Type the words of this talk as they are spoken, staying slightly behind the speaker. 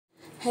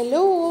Hello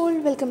all,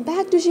 welcome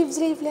back to Shiv's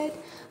Leaflet.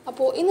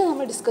 അപ്പോൾ ഇന്ന്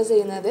നമ്മൾ ഡിസ്കസ്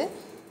ചെയ്യുന്നത്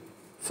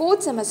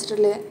ഫോർത്ത്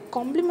സെമസ്റ്ററിലെ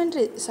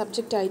കോംപ്ലിമെൻ്ററി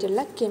സബ്ജക്റ്റ്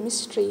ആയിട്ടുള്ള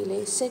കെമിസ്ട്രിയിലെ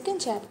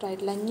സെക്കൻഡ് ചാപ്റ്റർ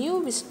ആയിട്ടുള്ള ന്യൂ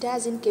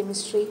വിസ്റ്റാസ് ഇൻ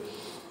കെമിസ്ട്രി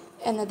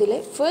എന്നതിലെ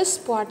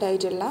ഫസ്റ്റ്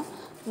പാർട്ടായിട്ടുള്ള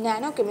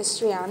നാനോ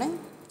കെമിസ്ട്രിയാണ്.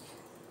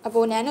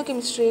 അപ്പോൾ നാനോ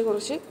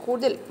കെമിസ്ട്രിയെക്കുറിച്ച്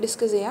കൂടുതൽ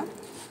ഡിസ്കസ് ചെയ്യാം.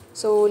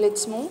 So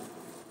let's move.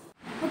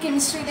 അപ്പോൾ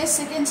കെമിസ്ട്രിയിലെ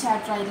സെക്കൻഡ്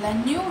ചാപ്റ്റർ ആയിട്ടുള്ള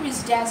ന്യൂ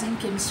വിസ്റ്റാസ് ഇൻ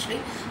കെമിസ്ട്രി,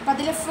 അപ്പോൾ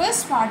അതിലെ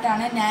ഫസ്റ്റ്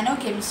പാർട്ടാണ് നാനോ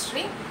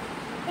കെമിസ്ട്രി.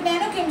 അപ്പോൾ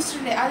നാനോ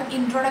കെമിസ്ട്രിയുടെ അത്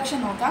ഇൻട്രൊഡക്ഷൻ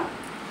നോക്കാം.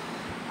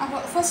 അപ്പോൾ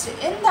ഫസ്റ്റ്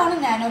എന്താണ്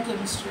നാനോ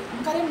കെമിസ്ട്രി?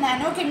 നമുക്കറിയാം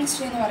നാനോ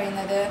കെമിസ്ട്രി എന്ന്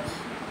പറയുന്നത്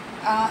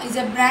is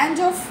A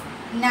branch of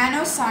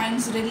nano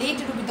science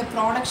related with the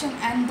production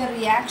and the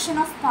reaction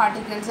of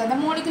particles അത്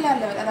മോളിക്കുലാർ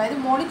ലെവൽ, അതായത്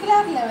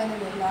മോളിക്കുലാർ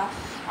ലെവലിലുള്ള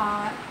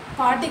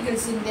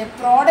പാർട്ടിക്കിൾസിൻ്റെ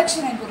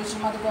പ്രൊഡക്ഷനെ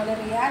കുറിച്ചും അതുപോലെ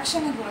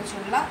റിയാക്ഷനെ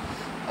കുറിച്ചുള്ള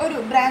ഒരു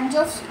ബ്രാഞ്ച്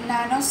ഓഫ്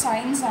നാനോ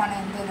സയൻസ് ആണ്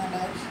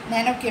എന്തെന്നുള്ളത്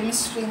നാനോ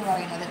കെമിസ്ട്രി എന്ന്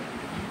പറയുന്നത്.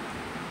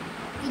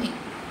 ഇനി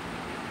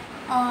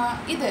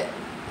ഇത്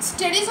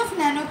studies of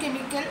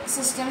nanochemical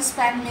systems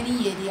span many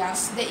areas.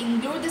 They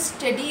include the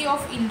study of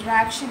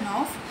interaction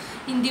of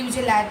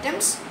individual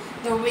atoms,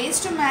 the ways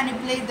to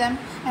manipulate them,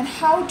 and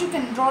how to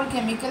control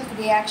chemical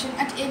reaction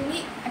at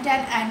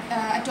an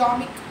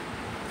atomic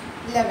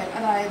level.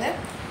 അതായത്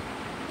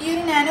ഈ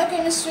ഒരു nano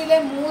കെമിസ്ട്രിയിലെ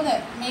 3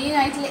 main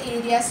ആയിട്ടുള്ള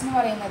areas എന്ന്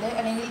പറയുന്നത്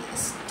അല്ലെങ്കിൽ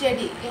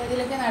study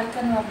ഏതിലൊക്കെ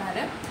നടക്കുകയെന്ന് പറഞ്ഞാൽ,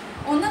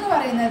 ഒന്നെന്ന്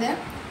പറയുന്നത്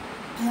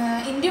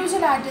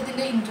ഇൻഡിവിജ്വൽ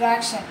ആറ്റത്തിൻ്റെ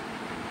ഇൻട്രാക്ഷൻ,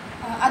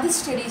 അത്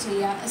സ്റ്റഡി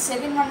ചെയ്യാം.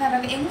 സെക്കൻഡ് വൺ എന്ന്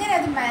പറഞ്ഞാൽ എങ്ങനെ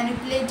അത്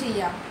മാനിപ്പുലേറ്റ്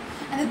ചെയ്യാം.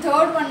 ആൻഡ്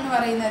തേർഡ് വൺ എന്ന്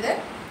പറയുന്നത്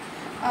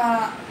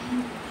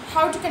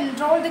how to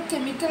control the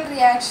chemical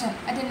reaction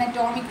at an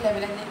atomic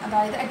level,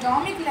 അതായത്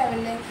അറ്റോമിക്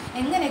ലെവലിൽ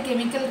എങ്ങനെ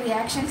കെമിക്കൽ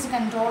റിയാക്ഷൻസ്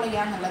കൺട്രോൾ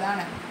ചെയ്യുക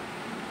എന്നുള്ളതാണ്.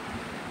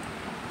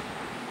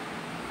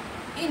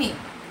 ഇനി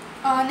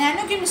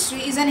nano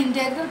chemistry is an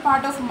integral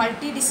part of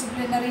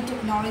multidisciplinary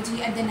technology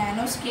at the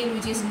nanoscale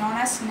which is known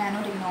as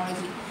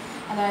nanotechnology.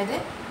 അതായത്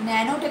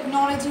nano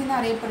technology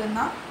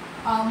എന്നറിയപ്പെടുന്ന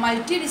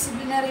multi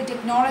disciplinary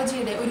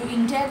ടെക്നോളജിയുടെ ഒരു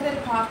ഇൻറ്റഗ്രൽ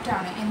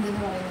പാർട്ടാണ്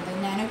എന്തെന്ന് പറയുന്നത്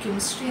നാനോ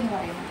കെമിസ്ട്രി എന്ന്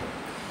പറയുന്നത്.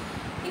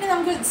 ഇനി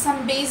നമുക്ക് സം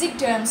ബേസിക്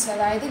ടേംസ്,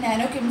 അതായത്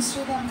നാനോ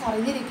കെമിസ്ട്രിയിൽ നമുക്ക്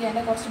അറിഞ്ഞിരിക്കേണ്ട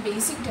കുറച്ച്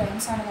ബേസിക്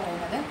ടേംസ് ആണ്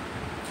പറയുന്നത്.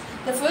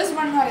 ദ ഫസ്റ്റ്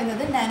വൺ എന്ന്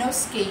പറയുന്നത് നാനോ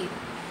സ്കെയിൽ.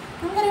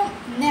 നമുക്കറിയാം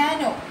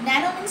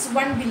nano means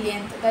 1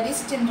 ബില്യൺത്ത്, that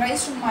is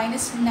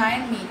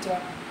 10⁻⁹ metre.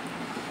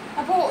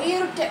 അപ്പോൾ ഈ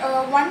ഒരു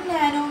 1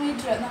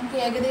 നാനോമീറ്റർ നമുക്ക്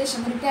ഏകദേശം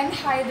ഒരു 10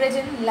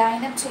 ഹൈഡ്രജൻ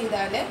ലൈനപ്പ്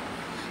ചെയ്താൽ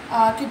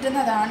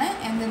കിട്ടുന്നതാണ്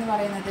എന്തെന്ന്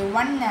പറയുന്നത്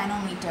 1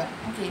 നാനോമീറ്റർ.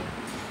 ഓക്കെ,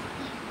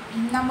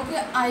 നമുക്ക്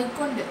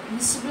ഐക്കൊണ്ട്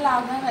വിസിബിൾ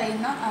ആകാൻ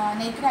കഴിയുന്ന,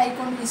 നേക്കഡ്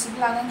ഐക്കൊണ്ട്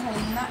വിസിബിൾ ആകാൻ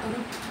കഴിയുന്ന ഒരു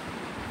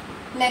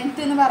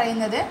ലെങ്ത് എന്ന്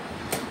പറയുന്നത്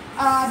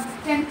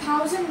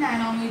 10,000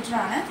 നാനോമീറ്റർ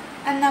ആണ്.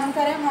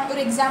 നമുക്കറിയാം,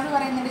 ഒരു എക്സാമ്പിൾ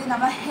പറയുന്നുണ്ടെങ്കിൽ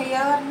നമ്മുടെ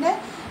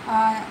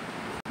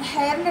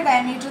ഹെയറിൻ്റെ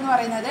ഡയമീറ്റർ എന്ന്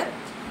പറയുന്നത്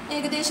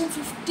ഏകദേശം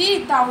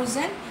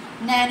 50,000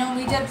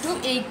 നാനോമീറ്റർ ടു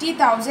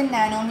 80,000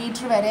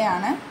 നാനോമീറ്റർ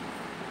വരെയാണ്.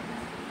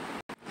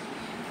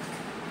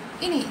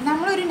 ഇനി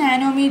നമ്മളൊരു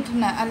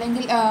നാനോമീറ്ററിന്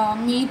അല്ലെങ്കിൽ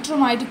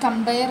മീറ്ററുമായിട്ട്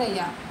കമ്പയർ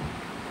ചെയ്യാം.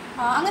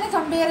 അങ്ങനെ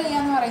കമ്പയർ ചെയ്യുക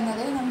എന്ന്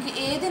പറയുന്നത് നമുക്ക്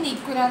ഏതിന്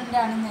ഈക്വലൻ്റ്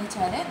ആണെന്ന്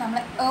വെച്ചാൽ നമ്മൾ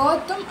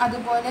എർത്തും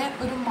അതുപോലെ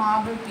ഒരു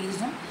മാർബിൾ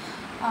പീസും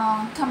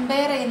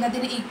കമ്പയർ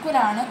ചെയ്യുന്നതിന്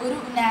ഈക്വലാണ് ഒരു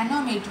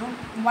നാനോമീറ്ററും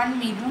 1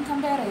 മീറ്ററും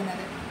കമ്പയർ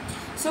ചെയ്യുന്നത്.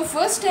 സോ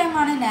ഫസ്റ്റ് ടേം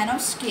ആണ് nano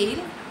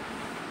scale.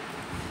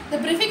 The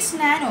prefix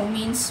nano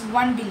means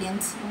 1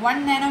 billionth.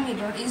 1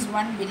 nanometer is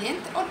 1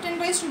 billionth or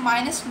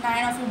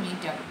 10⁻⁹ of a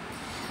meter.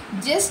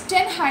 Just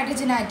 10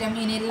 hydrogen atom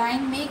in a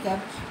line make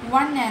up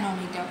 1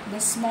 nanometer.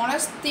 The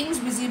smallest things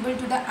visible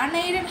to the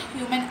unaided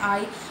human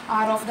eye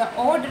are of the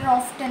order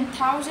of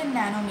 10,000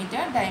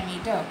 nanometer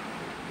diameter.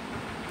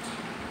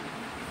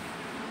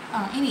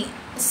 ഇനി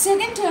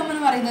second term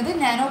എന്ന് പറയുന്നത്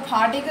nano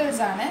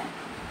particles ആണ്.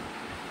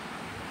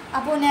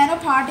 അപ്പോൾ nano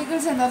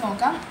particles എന്താ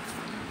നോക്കാം.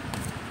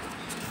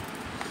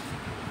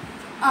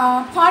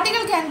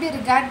 Particle can be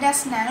regarded as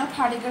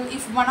nanoparticle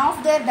if one of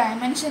their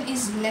dimension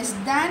is less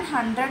than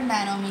 100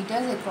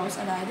 nanometers across.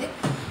 അതായത്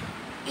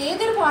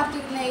ഏതൊരു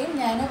പാർട്ടിക്കിളിനെയും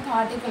nano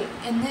particle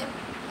എന്ന്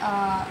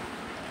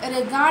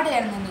റിഗാർഡ്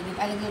ചെയ്യണമെന്നുണ്ടെങ്കിൽ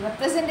അല്ലെങ്കിൽ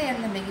റെപ്രസെൻ്റ്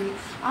ചെയ്യണമെന്നുണ്ടെങ്കിൽ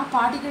ആ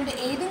പാർട്ടിക്കിളിൻ്റെ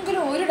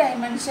ഏതെങ്കിലും ഒരു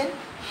ഡയമെൻഷൻ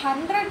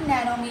 100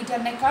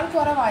 നാനോമീറ്ററിനേക്കാൾ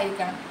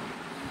കുറവായിരിക്കണം.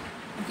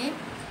 ഓക്കെ,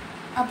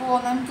 അപ്പോൾ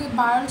നമുക്ക്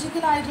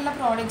ബയോളജിക്കലായിട്ടുള്ള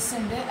പ്രോഡക്ട്സ്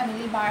ഉണ്ട്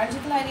അല്ലെങ്കിൽ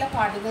ബയോളജിക്കലായിട്ടുള്ള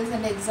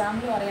പാർട്ടിക്കിൾസിൻ്റെ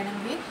എക്സാമ്പിൾ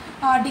പറയുകയാണെങ്കിൽ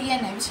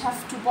DNA which have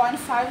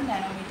 2.5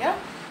 nanometre,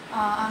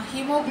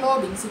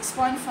 haemoglobin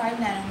 6.5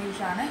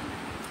 nanometre ആണ്.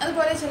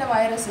 അതുപോലെ ചില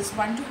വൈറസസ്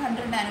 1 to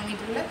 100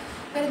 നാനോമീറ്ററിൽ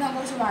വരുന്ന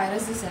കുറച്ച്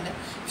വൈറസസ് ഉണ്ട്.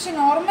 പക്ഷെ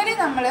നോർമലി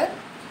നമ്മൾ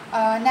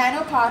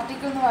നാനോ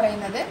പാർട്ടിക്കിൾ എന്ന്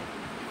പറയുന്നത്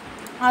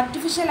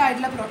ആർട്ടിഫിഷ്യൽ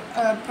ആയിട്ടുള്ള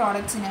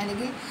പ്രോഡക്ട്സിനെ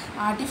അല്ലെങ്കിൽ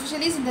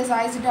ആർട്ടിഫിഷ്യലി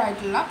സിന്തസൈസ്ഡ്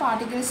ആയിട്ടുള്ള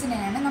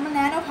പാർട്ടിക്കിൾസിനെയാണ് നമ്മൾ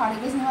നാനോ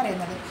പാർട്ടിക്കിൾസ് എന്ന്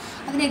പറയുന്നത്.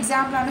 അതിന്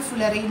എക്സാമ്പിളാണ്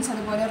ഫുലറീൻസ്,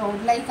 അതുപോലെ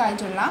റോഡ് ലൈക്ക്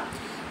ആയിട്ടുള്ള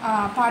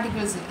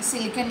particles,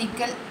 silicon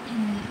nickel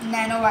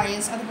nano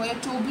wires, അതുപോലെ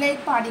ട്യൂബ്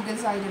ലൈക്ക്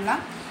പാർട്ടിക്കിൾസ് ആയിട്ടുള്ള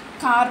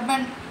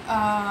കാർബൺ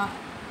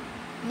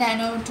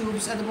നാനോ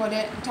ട്യൂബ്സ്, അതുപോലെ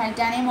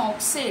ടൈറ്റാനിയം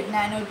ഓക്സൈഡ്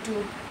നാനോ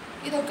ട്യൂബ്,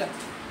 ഇതൊക്കെ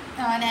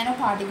നാനോ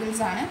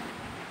പാർട്ടിക്കിൾസ് ആണ്.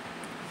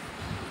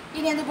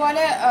 ഇനി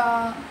അതുപോലെ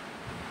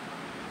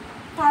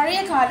പഴയ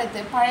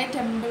കാലത്ത് പഴയ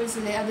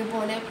ടെമ്പിൾസിൽ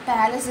അതുപോലെ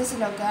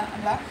പാലസസിലൊക്കെ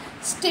ഉള്ള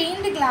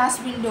സ്റ്റെയിൻഡ് ഗ്ലാസ്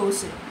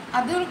വിൻഡോസ്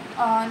അത്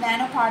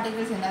നാനോ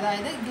പാർട്ടിക്കിൾസ് ഉണ്ട്.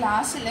 അതായത്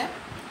ഗ്ലാസ്സിൽ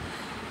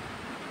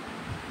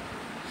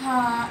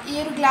ഈ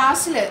ഒരു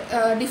ഗ്ലാസ്സിൽ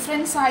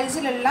ഡിഫറെൻറ്റ്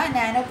സൈസിലുള്ള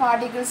നാനോ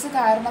പാർട്ടിക്കിൾസ്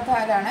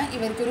കാരണത്താലാണ്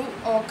ഇവർക്കൊരു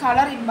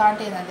കളർ ഇമ്പാർട്ട്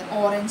ചെയ്യുന്നത്.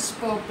 ഓറഞ്ച്,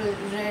 പേർപ്പിൾ,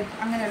 റെഡ്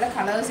അങ്ങനെയുള്ള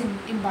കളേഴ്സ്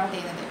ഇമ്പാർട്ട്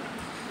ചെയ്യുന്നത്.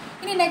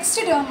 ഇനി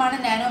നെക്സ്റ്റ് ടേമാണ്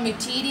നാനോ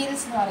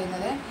മെറ്റീരിയൽസ് എന്ന്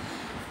പറയുന്നത്.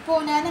 ഇപ്പോൾ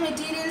നാനോ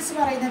മെറ്റീരിയൽസ്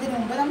പറയുന്നതിന്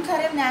മുമ്പ്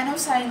നമുക്കറിയാം നാനോ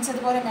സയൻസ്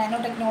അതുപോലെ നാനോ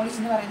ടെക്നോളജി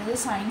എന്ന് പറയുന്നത്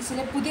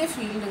സയൻസിലെ പുതിയ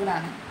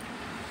ഫീൽഡുകളാണ്.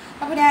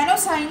 അപ്പോൾ നാനോ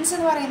സയൻസ്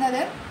എന്ന്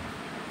പറയുന്നത്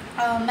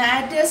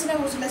മാറ്റേഴ്സിനെ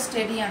കുറിച്ചുള്ള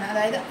സ്റ്റഡിയാണ്.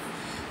 അതായത്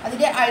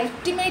അതിൻ്റെ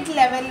അൾട്ടിമേറ്റ്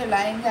ലെവലിലുള്ള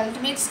അല്ലെങ്കിൽ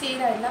അൾട്ടിമേറ്റ്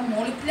സ്കെയിലായിട്ടുള്ള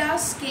മോളിക്കുലാർ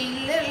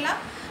സ്കെയിലിലുള്ള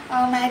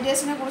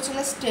മാറ്റേഴ്സിനെ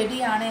കുറിച്ചുള്ള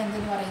സ്റ്റഡിയാണ്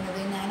എന്തെന്ന് പറയുന്നത്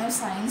നാനോ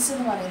സയൻസ്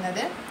എന്ന്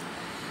പറയുന്നത്.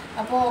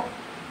 അപ്പോൾ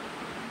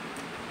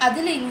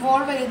അതിൽ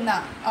ഇൻവോൾവ് ചെയ്യുന്ന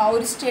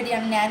ഒരു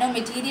സ്റ്റഡിയാണ് നാനോ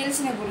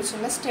മെറ്റീരിയൽസിനെ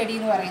കുറിച്ചുള്ള സ്റ്റഡി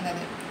എന്ന്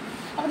പറയുന്നത്.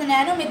 അപ്പോൾ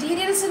നാനോ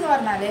മെറ്റീരിയൽസ് എന്ന്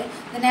പറഞ്ഞാൽ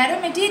the nano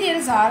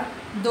materials are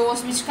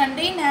those which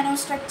contain nano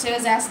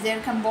structures as there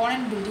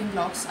component building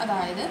blocks.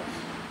 അതായത്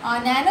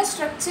നാനോ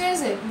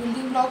സ്ട്രക്ചേഴ്സ്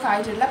ബിൽഡിംഗ് ബ്ലോക്ക്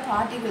ആയിട്ടുള്ള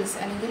പാർട്ടിക്കിൾസ്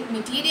അല്ലെങ്കിൽ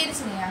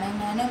മെറ്റീരിയൽസിനെയാണ്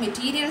നാനോ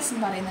മെറ്റീരിയൽസ്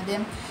എന്ന് പറയുന്നത്.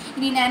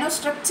 ഇനി നാനോ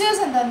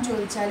സ്ട്രക്ചേഴ്സ് എന്താണെന്ന്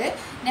ചോദിച്ചാൽ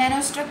nano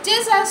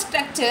structures R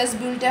structures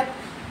build up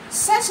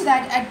such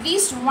that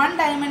at least one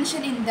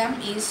dimension in them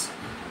is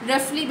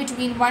റഫ്ലി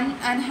between 1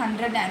 and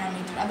 100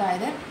 nanometre.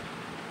 അതായത്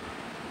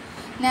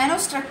nano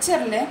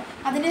സ്ട്രക്ചറിൽ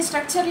അതിൻ്റെ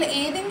സ്ട്രക്ചറിൽ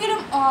ഏതെങ്കിലും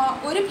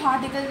ഒരു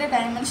പാർട്ടിക്കിളിൻ്റെ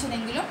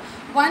ഡയമെൻഷനെങ്കിലും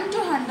 1 to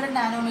 100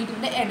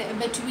 നാനോമീറ്ററിൻ്റെ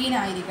ബിറ്റ്വീൻ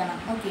ആയിരിക്കണം.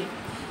 ഓക്കെ,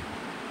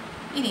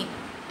 ഇനി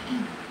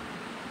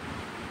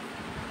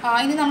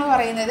നമ്മൾ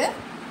പറയുന്നത്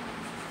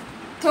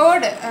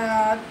തേർഡ്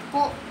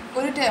ഇപ്പോൾ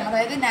ഒരു ടേം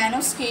അതായത് നാനോ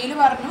സ്കെയിൽ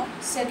പറഞ്ഞു,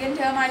 സെക്കൻഡ്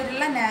ടേം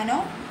ആയിട്ടുള്ള നാനോ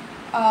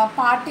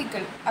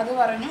പാർട്ടിക്കിൾ അത്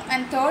പറഞ്ഞു,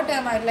 ആൻഡ് തേർഡ്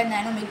ടേം ആയിട്ടുള്ള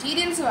നാനോ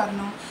മെറ്റീരിയൽസ്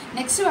പറഞ്ഞു.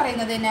 നെക്സ്റ്റ്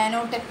പറയുന്നത്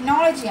നാനോ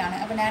ടെക്നോളജിയാണ്.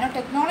 അപ്പോൾ നാനോ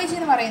ടെക്നോളജി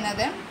എന്ന്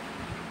പറയുന്നത്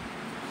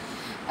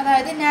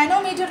അതായത്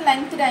നാനോമീറ്റർ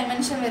ലെങ്ത്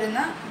ഡയമെൻഷൻ വരുന്ന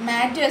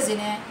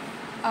മാറ്റേഴ്സിനെ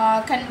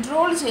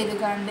കൺട്രോൾ ചെയ്ത്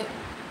കണ്ട്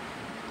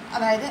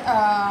അതായത്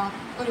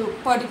ഒരു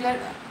പെർട്ടിക്കുലർ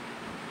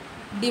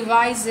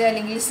ഡിവൈസ്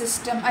അല്ലെങ്കിൽ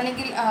സിസ്റ്റം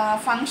അല്ലെങ്കിൽ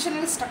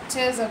ഫങ്ഷണൽ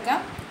സ്ട്രക്ചേഴ്സൊക്കെ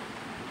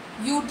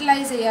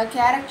യൂട്ടിലൈസ് ചെയ്യുക,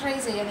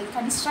 ക്യാരക്ടറൈസ് ചെയ്യുക, അല്ലെങ്കിൽ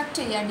കൺസ്ട്രക്ട്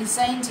ചെയ്യുക,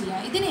 ഡിസൈൻ ചെയ്യുക,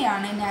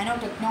 ഇതിനെയാണ് നാനോ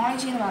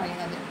ടെക്നോളജി എന്ന്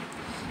പറയുന്നത്.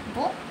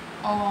 അപ്പോൾ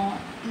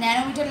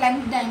നാനോമീറ്റർ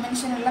ലെങ്ത്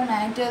ഡയമെൻഷനുള്ള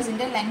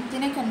മാറ്റേഴ്സിൻ്റെ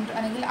ലെങ്ത്തിനെ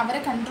അല്ലെങ്കിൽ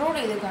അവരെ കൺട്രോൾ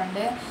ചെയ്ത്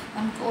കണ്ട്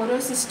നമുക്ക് ഓരോ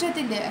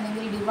സിസ്റ്റത്തിൻ്റെ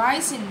അല്ലെങ്കിൽ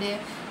ഡിവൈസിൻ്റെ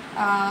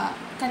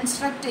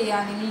കൺസ്ട്രക്ട്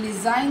ചെയ്യുക അല്ലെങ്കിൽ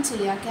ഡിസൈൻ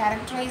ചെയ്യുക,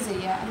 ക്യാരക്ടറൈസ്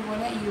ചെയ്യുക,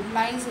 അതുപോലെ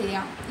യൂട്ടിലൈസ്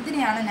ചെയ്യുക,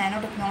 ഇതിനെയാണ് നാനോ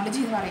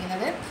ടെക്നോളജി എന്ന്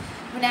പറയുന്നത്.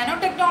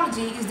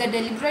 Nanotechnology is the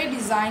deliberate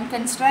design,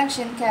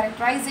 construction,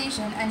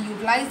 characterization and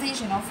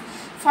utilization of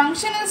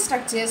functional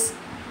structures,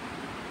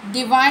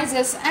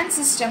 devices and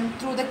systems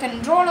through the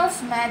control of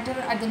matter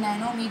at the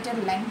nanometer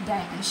length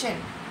dimension,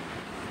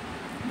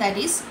 that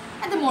is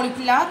at the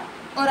molecular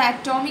or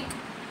atomic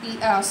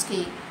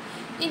scale.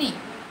 ഇനി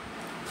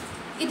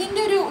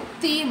ഇതിൻ്റെ ഒരു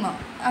theme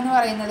എന്ന്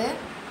പറയുന്നത്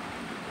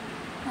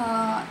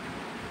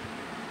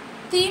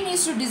theme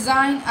is to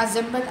design,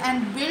 assemble and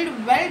build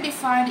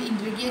well-defined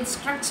intricate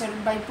structure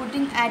by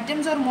putting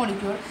atoms or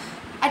molecule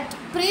at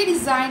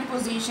pre-designed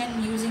position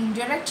using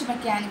direct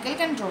mechanical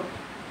control.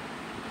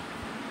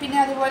 പിന്നെ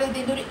അതുപോലെ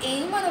ഇതിൻ്റെ ഒരു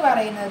aim എന്ന്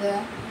പറയുന്നത്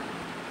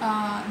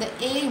the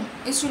aim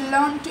is to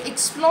learn to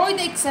exploit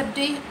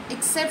the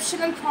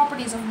exceptional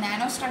properties of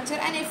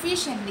nanostructure and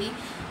efficiently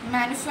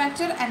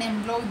manufacture and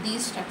employ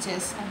these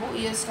structures. അപ്പോൾ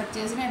ഈ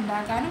സ്ട്രക്ചേഴ്സിനെ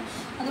ഉണ്ടാക്കാനും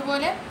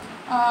അതുപോലെ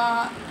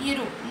ഈ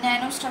ഒരു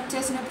നാനോ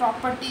സ്ട്രക്ചേഴ്സിൻ്റെ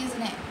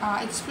പ്രോപ്പർട്ടീസിനെ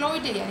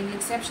എക്സ്പ്ലോയിറ്റ് ചെയ്യുക അല്ലെങ്കിൽ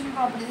എക്സെപ്ഷണൽ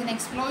പ്രോപ്പർട്ടീസിനെ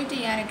എക്സ്പ്ലോയിറ്റ്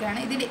ചെയ്യാനൊക്കെയാണ്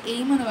ഇതിൻ്റെ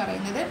എയിം എന്ന്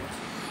പറയുന്നത്.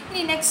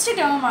 ഇനി നെക്സ്റ്റ്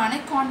ടേമാണ്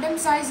ക്വാണ്ടം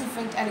സൈസ്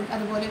ഇഫക്റ്റ് അല്ലെങ്കിൽ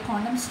അതുപോലെ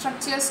ക്വാണ്ടം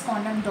സ്ട്രക്ചേഴ്സ്,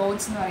 ക്വാണ്ടം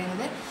ഡോട്ട്സ് എന്ന്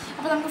പറയുന്നത്.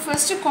 അപ്പോൾ നമുക്ക്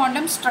ഫസ്റ്റ്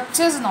ക്വാണ്ടം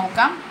സ്ട്രക്ചേഴ്സ്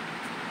നോക്കാം.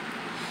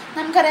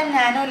 നമുക്കറിയാം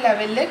നാനോ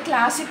ലെവലിൽ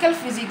ക്ലാസിക്കൽ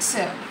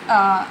ഫിസിക്സ്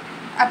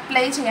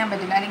അപ്ലൈ ചെയ്യാൻ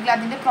പറ്റില്ല അല്ലെങ്കിൽ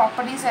അതിൻ്റെ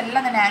പ്രോപ്പർട്ടീസ്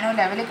എല്ലാം നാനോ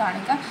ലെവലിൽ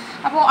കാണിക്കാം.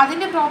 അപ്പോൾ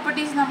അതിൻ്റെ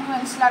പ്രോപ്പർട്ടീസ് നമുക്ക്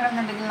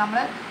മനസ്സിലാക്കണമെന്നുണ്ടെങ്കിൽ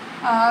നമ്മൾ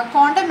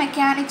ക്വാണ്ടം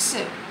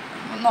മെക്കാനിക്സ്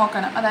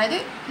നോക്കണം. അതായത്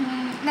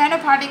നാനോ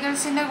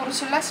പാർട്ടിക്കിൾസിനെ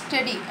കുറിച്ചുള്ള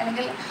സ്റ്റഡി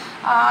അല്ലെങ്കിൽ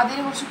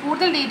അതിനെക്കുറിച്ച്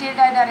കൂടുതൽ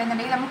ഡീറ്റെയിൽഡ് ആയിട്ട്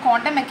അറിയുന്നുണ്ടെങ്കിൽ നമുക്ക്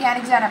ക്വാണ്ടം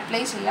മെക്കാനിക്സ് ആണ്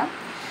അപ്ലൈ ചെയ്യാം.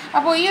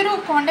 അപ്പോൾ ഈ ഒരു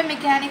ക്വാണ്ടം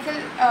മെക്കാനിക്കൽ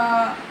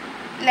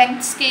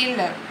ലെങ്ത്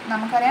സ്കെയിലിൽ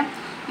നമുക്കറിയാം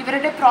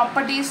ഇവരുടെ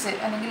പ്രോപ്പർട്ടീസ്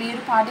അല്ലെങ്കിൽ ഈ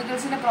ഒരു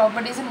പാർട്ടിക്കിൾസിൻ്റെ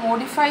പ്രോപ്പർട്ടീസ്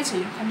മോഡിഫൈ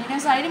ചെയ്യും,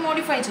 കണ്ടിന്യൂസ് ആയിട്ട്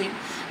മോഡിഫൈ ചെയ്യും.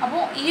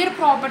 അപ്പോൾ ഈ ഒരു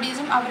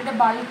പ്രോപ്പർട്ടീസും അവരുടെ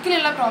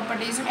ബൾക്കിലുള്ള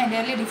പ്രോപ്പർട്ടീസും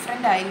എൻ്റയർലി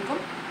ഡിഫറെൻ്റ് ആയിരിക്കും.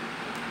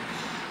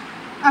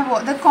 അപ്പോൾ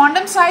the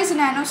quantum size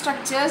nano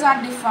structures R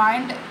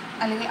defined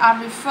അല്ലെങ്കിൽ R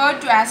referred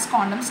to as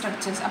quantum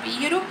structures. അപ്പോൾ ഈ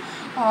ഒരു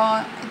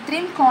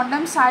ഇത്രയും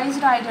ക്വാണ്ടം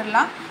സൈസ്ഡ് ആയിട്ടുള്ള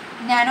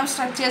നാനോ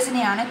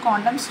സ്ട്രക്ചേഴ്സിനെയാണ്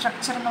ക്വാണ്ടം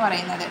സ്ട്രക്ചർ എന്ന്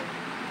പറയുന്നത്.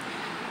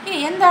 ഇനി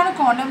എന്താണ്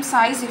ക്വാണ്ടം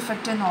സൈസ്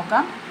ഇഫക്റ്റ് എന്ന്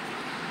നോക്കാം.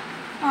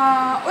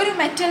 ഒരു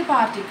മെറ്റൽ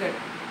പാർട്ടിക്കിൾ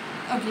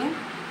ഓക്കെ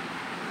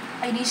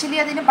ഇനീഷ്യലി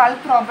അതിന്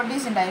ബൾക്ക്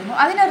പ്രോപ്പർട്ടീസ് ഉണ്ടായിരുന്നു,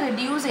 അതിനെ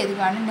റെഡ്യൂസ് ചെയ്ത്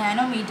കാരണം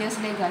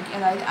നാനോമീറ്റേഴ്സിലേക്കാക്കി,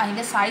 അതായത്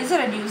അതിൻ്റെ സൈസ്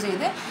റെഡ്യൂസ്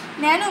ചെയ്ത്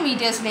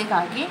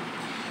നാനോമീറ്റേഴ്സിലേക്കാക്കി.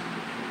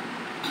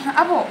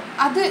 അപ്പോൾ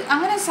അത്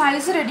അങ്ങനെ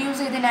സൈസ് റെഡ്യൂസ്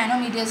ചെയ്ത്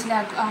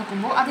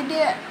നാനോമീറ്റേഴ്സിലാക്കുമ്പോൾ അതിൻ്റെ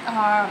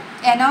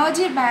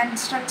എനർജി ബാൻഡ്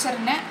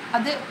സ്ട്രക്ചറിനെ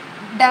അത്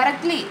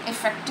ഡയറക്റ്റ്ലി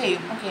എഫക്റ്റ്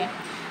ചെയ്യും. ഓക്കെ,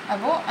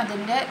 അപ്പോൾ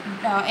അതിൻ്റെ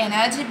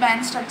എനർജി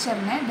ബാൻഡ്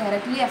സ്ട്രക്ചറിനെ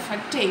ഡയറക്റ്റ്ലി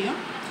എഫക്റ്റ് ചെയ്യും.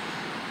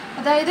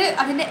 അതായത്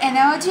അതിൻ്റെ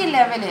energy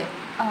level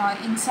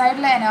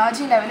ഇൻസൈഡിലെ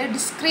energy level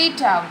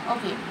discrete ആവും.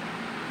 ഓക്കെ,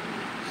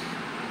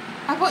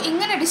 അപ്പോൾ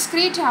ഇങ്ങനെ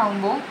ഡിസ്ക്രീറ്റ്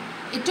ആവുമ്പോൾ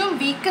ഏറ്റവും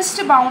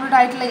വീക്കസ്റ്റ് ബൗണ്ടഡ്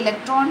ആയിട്ടുള്ള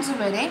ഇലക്ട്രോൺസ്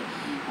വരെ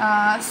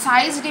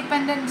സൈസ്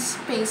ഡിപ്പെൻഡൻറ്റ്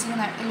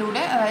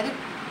സ്പേസിങ്ങിലൂടെ, അതായത്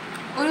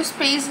ഒരു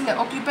സ്പേസിൽ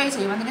ഒക്യുപ്പൈ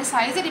ചെയ്യും. അതിൻ്റെ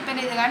സൈസ്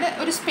ഡിപ്പെൻഡ് ചെയ്തുകൊണ്ട്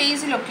ഒരു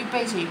സ്പേസിൽ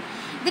ഒക്യുപ്പൈ ചെയ്യും.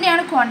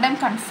 ഇതിനെയാണ് ക്വാണ്ടം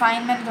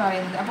കൺഫൈൻമെൻറ്റ് എന്ന്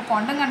പറയുന്നത്. അപ്പോൾ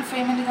ക്വാണ്ടം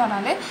കൺഫൈൻമെൻറ്റ് എന്ന്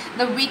പറഞ്ഞാൽ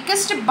the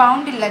weakest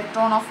bound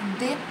electron of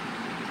the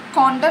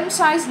quantum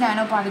size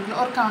nanoparticle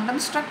or quantum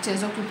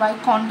structures occupy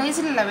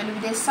quantized level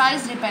with a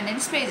size dependent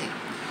spacing.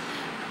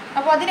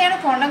 അപ്പോൾ അതിനെയാണ്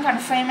ക്വാണ്ടം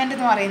കൺഫൈൻമെൻറ്റ്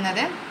എന്ന്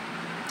പറയുന്നത്.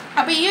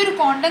 അപ്പോൾ ഈ ഒരു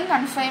ക്വാണ്ടം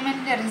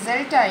കൺഫൈൻമെൻറ്റിൻ്റെ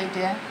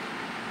റിസൾട്ടായിട്ട്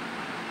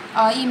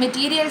ഈ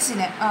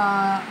മെറ്റീരിയൽസിന്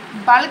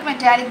ബൾക്ക്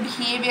മെറ്റാലിക്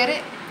ബിഹേവിയർ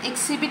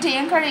എക്സിബിറ്റ്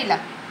ചെയ്യാൻ കഴിയില്ല.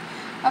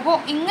 അപ്പോൾ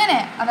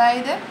ഇങ്ങനെ,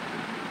 അതായത്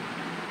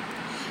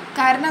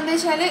കാരണം എന്താ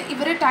വെച്ചാൽ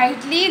ഇവർ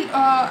ടൈറ്റ്ലി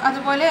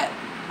അതുപോലെ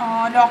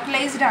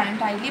ലോക്കലൈസ്ഡ് ആണ്,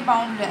 ടൈറ്റ്ലി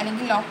ബൗണ്ടഡ്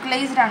അല്ലെങ്കിൽ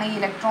ലോക്കലൈസ്ഡ് ആണ് ഈ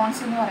ഇലക്ട്രോൺസ്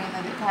എന്ന്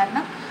പറയുന്നത്.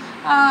 കാരണം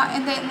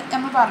എന്താ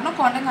നമ്മൾ പറഞ്ഞു,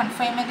 ക്വാണ്ടം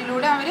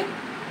കൺഫൈൻമെൻറ്റിലൂടെ അവർ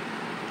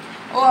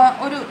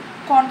ഒരു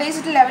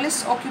ക്വാണ്ടൈസ്ഡ് ലെവൽ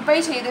ഓക്യുപ്പൈ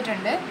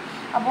ചെയ്തിട്ടുണ്ട്.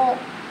 അപ്പോൾ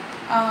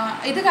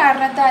ഇത്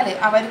കാരണത്താൽ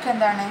അവർക്ക്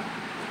എന്താണ്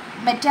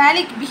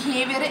മെറ്റാലിക്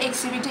ബിഹേവിയർ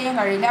എക്സിബിറ്റ് ചെയ്യാൻ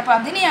കഴിയില്ല. അപ്പോൾ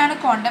അതിനെയാണ്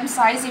ക്വാണ്ടം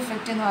സൈസ്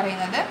ഇഫക്റ്റ് എന്ന്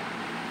പറയുന്നത്.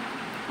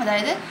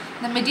 അതായത്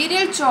the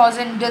material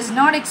chosen does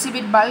not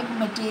exhibit bulk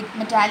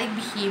metallic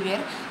behavior.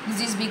 This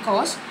is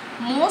because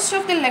most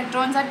of the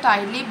electrons are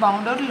tightly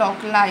bound or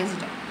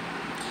localized.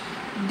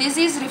 This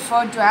is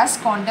referred to as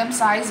quantum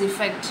size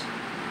effect.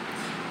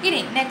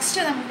 ഇനി next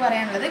നമുക്ക്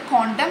പറയാനുള്ളത്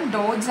quantum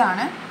dots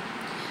ആണ്.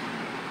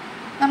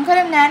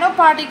 നമുക്കറിയാം nano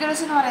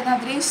particles എന്ന് പറയുന്നത്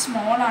അത്രയും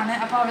small ആണ്.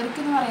 അപ്പോൾ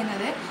അവർക്കെന്ന്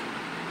പറയുന്നത്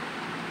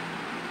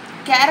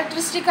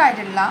ക്യാരക്ടറിസ്റ്റിക്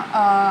ആയിട്ടുള്ള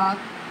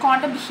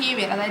ക്വാണ്ടം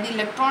ബിഹേവിയർ, അതായത്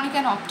ഇലക്ട്രോണിക്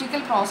ആൻഡ്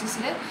ഓപ്റ്റിക്കൽ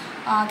പ്രോസസ്സിൽ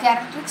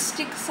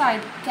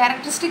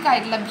ക്യാരക്ടറിസ്റ്റിക്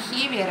ആയിട്ടുള്ള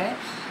ബിഹേവിയർ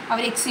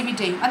അവർ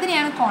എക്സിബിറ്റ് ചെയ്യും.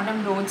 അതിനെയാണ് ക്വാണ്ടം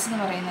ഡോട്ട്സ് എന്ന്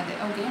പറയുന്നത്.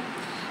 ഓക്കെ,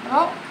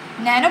 അപ്പോൾ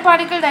nano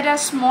particle that are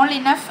small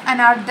enough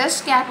and R thus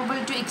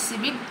capable to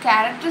exhibit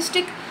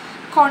characteristic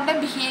quantum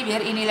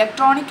behavior in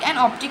electronic and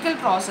optical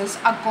process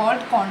are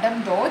called quantum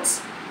dots.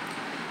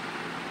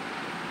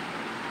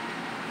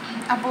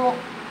 അപ്പോൾ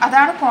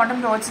അതാണ് quantum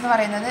dots എന്ന്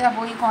പറയുന്നത്.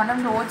 അപ്പോൾ ഈ ക്വാണ്ടം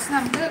ഡോട്ട്സ്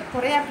നമുക്ക്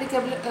കുറേ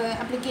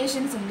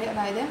ആപ്ലിക്കേഷൻസ് ഉണ്ട്.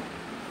 അതായത്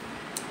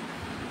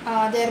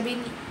there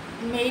been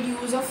made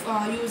use of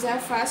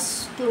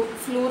fast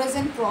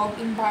fluorescent probe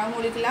in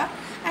biomolecular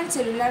and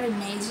cellular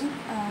imaging.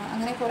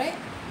 അങ്ങനെ കുറേ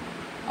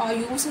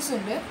യൂസസ്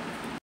ഉണ്ട്.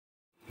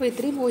 അപ്പോൾ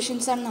ഇത്രയും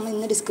പോർഷൻസാണ് നമ്മൾ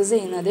ഇന്ന് ഡിസ്കസ്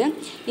ചെയ്യുന്നത്.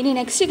 ഇനി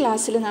നെക്സ്റ്റ്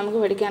ക്ലാസ്സിൽ നമുക്ക്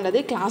പഠിക്കേണ്ടത്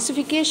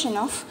ക്ലാസിഫിക്കേഷൻ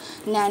ഓഫ്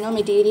നാനോ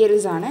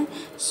മെറ്റീരിയൽസ് ആണ്.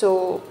 So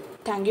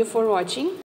thank you for watching.